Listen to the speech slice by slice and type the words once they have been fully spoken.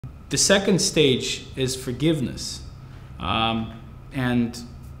The second stage is forgiveness. And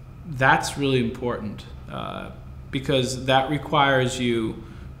that's really important because that requires you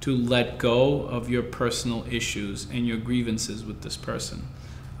to let go of your personal issues and your grievances with this person.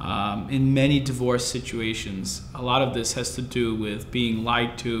 In many divorce situations, a lot of this has to do with being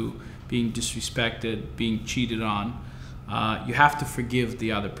lied to, being disrespected, being cheated on. You have to forgive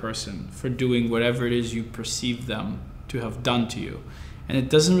the other person for doing whatever it is you perceive them to have done to you. And it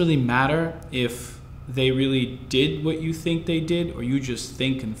doesn't really matter if they really did what you think they did or you just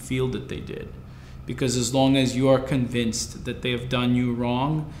think and feel that they did. Because as long as you are convinced that they have done you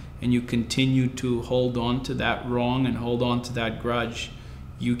wrong and you continue to hold on to that wrong and hold on to that grudge,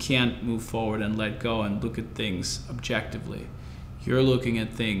 you can't move forward and let go and look at things objectively. You're looking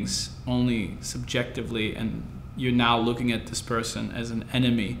at things only subjectively, and you're now looking at this person as an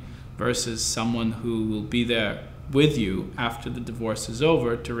enemy versus someone who will be there with you after the divorce is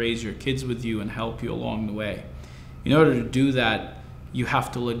over to raise your kids with you and help you along the way. In order to do that, you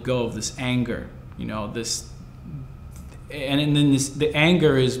have to let go of this anger, and then the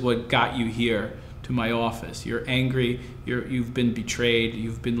anger is what got you here to my office. You're angry, you've been betrayed,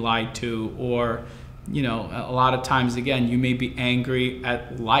 you've been lied to, or a lot of times, again, you may be angry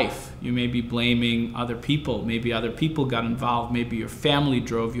at life. You may be blaming other people. Maybe other people got involved. Maybe your family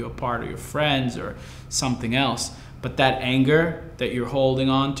drove you apart, or your friends, or something else. But that anger that you're holding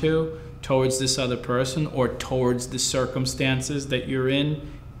on to towards this other person or towards the circumstances that you're in,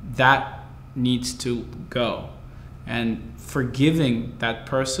 that needs to go. And forgiving that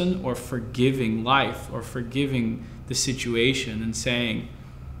person or forgiving life or forgiving the situation and saying,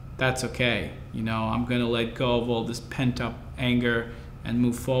 that's okay. I'm going to let go of all this pent-up anger and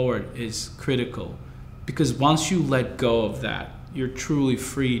move forward is critical. Because once you let go of that, you're truly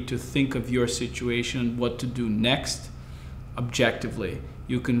free to think of your situation and what to do next objectively.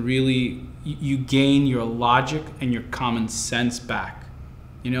 You can really, you gain your logic and your common sense back.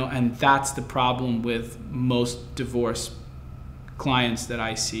 And that's the problem with most divorce clients that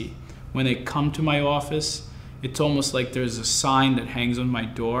I see. When they come to my office, it's almost like there's a sign that hangs on my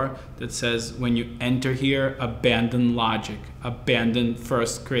door that says, when you enter here, abandon logic, abandon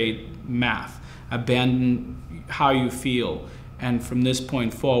first grade math, abandon how you feel, and from this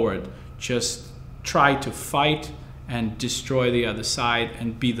point forward, just try to fight and destroy the other side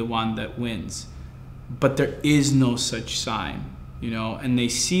and be the one that wins. But there is no such sign, and they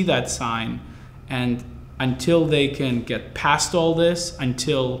see that sign, and until they can get past all this,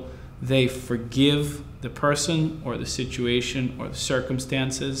 until they forgive the person or the situation or the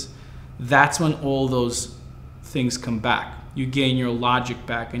circumstances, that's when all those things come back. You gain your logic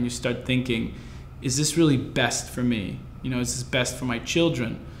back and you start thinking, is this really best for me? Is this best for my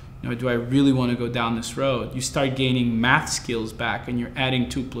children? Do I really want to go down this road? You start gaining math skills back and you're adding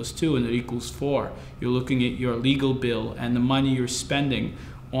 2 + 2 and it equals 4. You're looking at your legal bill and the money you're spending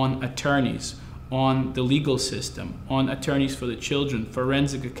on attorneys, on the legal system, on attorneys for the children,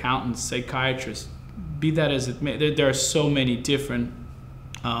 forensic accountants, psychiatrists, be that as it may. There are so many different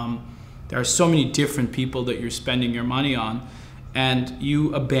people that you're spending your money on, and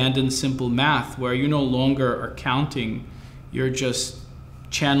you abandon simple math where you no longer are counting, you're just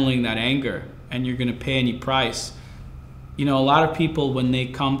channeling that anger and you're going to pay any price. A lot of people, when they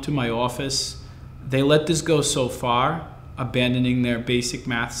come to my office, they let this go so far, abandoning their basic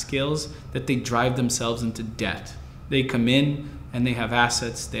math skills, that they drive themselves into debt. They come in and they have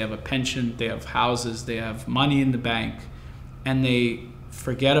assets, they have a pension, they have houses, they have money in the bank, and they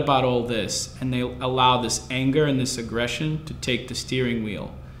forget about all this and they allow this anger and this aggression to take the steering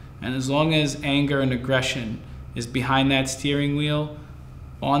wheel. And as long as anger and aggression is behind that steering wheel,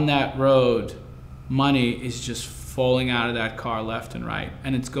 on that road, money is just falling out of that car left and right.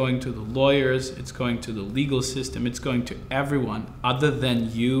 And it's going to the lawyers, it's going to the legal system, it's going to everyone other than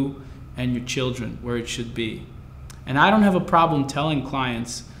you and your children, where it should be. And I don't have a problem telling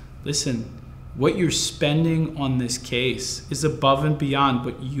clients, listen, what you're spending on this case is above and beyond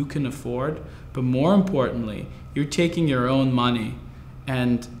what you can afford, but more importantly, you're taking your own money,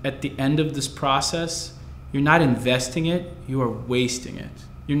 and at the end of this process, you're not investing it, you are wasting it.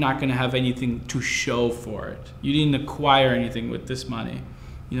 You're not going to have anything to show for it. You didn't acquire anything with this money.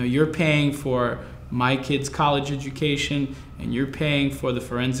 You're paying for my kids' college education, and you're paying for the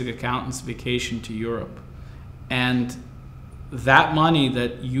forensic accountant's vacation to Europe. And that money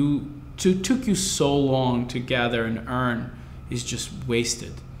that took you so long to gather and earn is just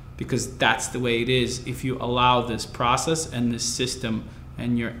wasted, because that's the way it is if you allow this process and this system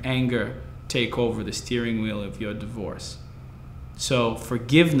and your anger take over the steering wheel of your divorce. So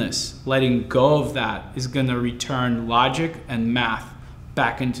forgiveness, letting go of that, is going to return logic and math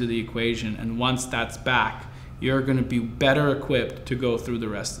back into the equation. And once that's back, you're going to be better equipped to go through the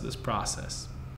rest of this process.